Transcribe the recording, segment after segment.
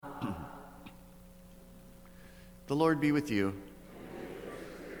The Lord be with you.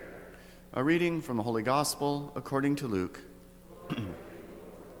 A reading from the Holy Gospel according to Luke.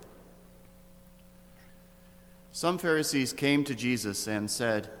 Some Pharisees came to Jesus and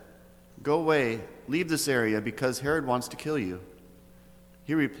said, "Go away, leave this area, because Herod wants to kill you."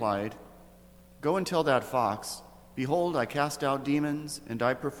 He replied, "Go and tell that fox, 'Behold, I cast out demons, and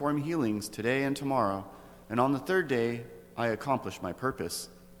I perform healings today and tomorrow, and on the third day I accomplish my purpose.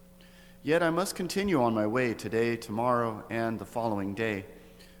 Yet I must continue on my way today, tomorrow, and the following day,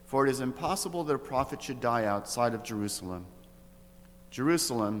 for it is impossible that a prophet should die outside of Jerusalem.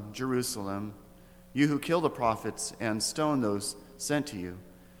 Jerusalem, Jerusalem, you who kill the prophets and stone those sent to you.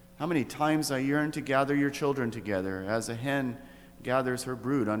 How many times I yearned to gather your children together, as a hen gathers her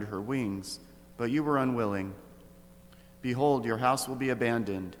brood under her wings, but you were unwilling. Behold, your house will be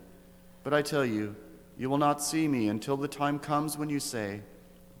abandoned. But I tell you, you will not see me until the time comes when you say,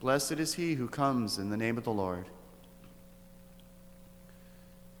 Blessed is he who comes in the name of the Lord."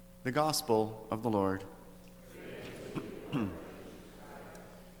 The Gospel of the Lord.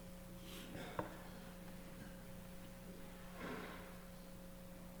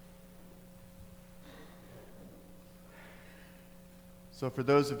 So for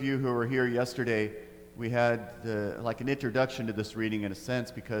those of you who were here yesterday, we had an introduction to this reading in a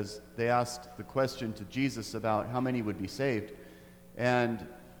sense, because they asked the question to Jesus about how many would be saved. And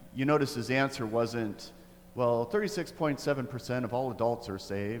you notice his answer wasn't, well, 36.7% of all adults are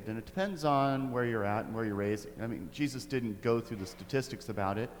saved, and it depends on where you're at and where you're raised. I mean, Jesus didn't go through the statistics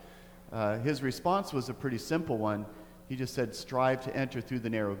about it. His response was a pretty simple one. He just said, strive to enter through the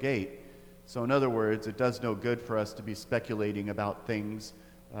narrow gate. So in other words, it does no good for us to be speculating about things,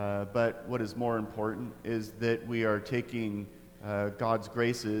 but what is more important is that we are taking God's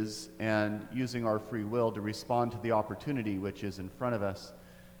graces and using our free will to respond to the opportunity which is in front of us.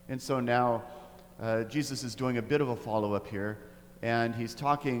 And so now Jesus is doing a bit of a follow-up here, and he's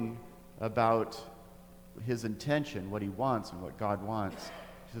talking about his intention, what he wants and what God wants.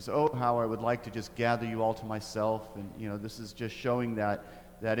 He says, "Oh, how I would like to just gather you all to myself." And this is just showing that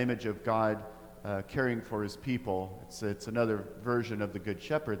image of God caring for his people. It's another version of the Good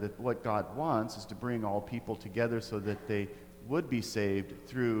Shepherd, that what God wants is to bring all people together so that they would be saved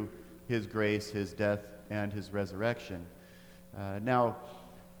through his grace, his death, and his resurrection. Now,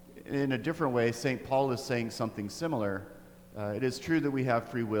 in a different way, St. Paul is saying something similar. It is true that we have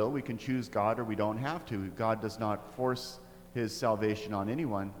free will. We can choose God or we don't have to. God does not force his salvation on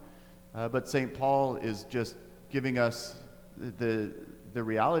anyone. But St. Paul is just giving us the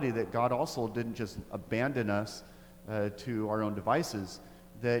reality that God also didn't just abandon us to our own devices,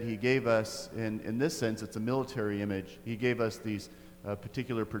 that he gave us, in this sense, it's a military image. He gave us these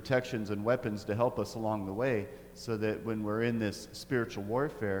particular protections and weapons to help us along the way, so that when we're in this spiritual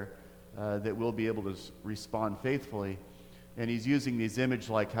warfare, that we'll be able to respond faithfully. And he's using these images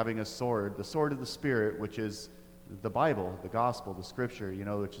like having a sword, the sword of the Spirit, which is the Bible, the gospel, the scripture,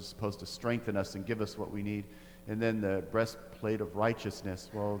 which is supposed to strengthen us and give us what we need. And then the breastplate of righteousness.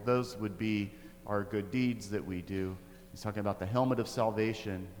 Well, those would be our good deeds that we do. He's talking about the helmet of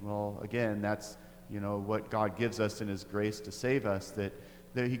salvation. Well, again, that's what God gives us in his grace to save us, that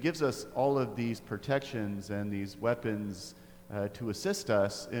he gives us all of these protections and these weapons to assist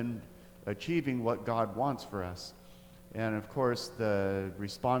us in achieving what God wants for us. And of course, the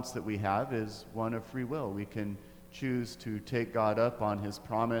response that we have is one of free will. We can choose to take God up on his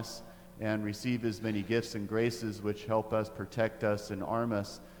promise and receive his many gifts and graces which help us, protect us, and arm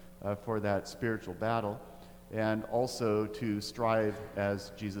us for that spiritual battle, and also to strive,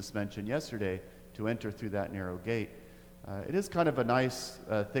 as Jesus mentioned yesterday, to enter through that narrow gate. It is kind of a nice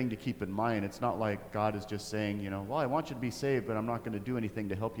thing to keep in mind. It's not like God is just saying, well, I want you to be saved, but I'm not going to do anything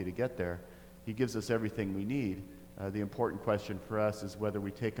to help you to get there. He gives us everything we need. The important question for us is whether we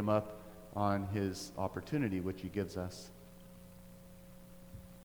take him up on his opportunity which he gives us.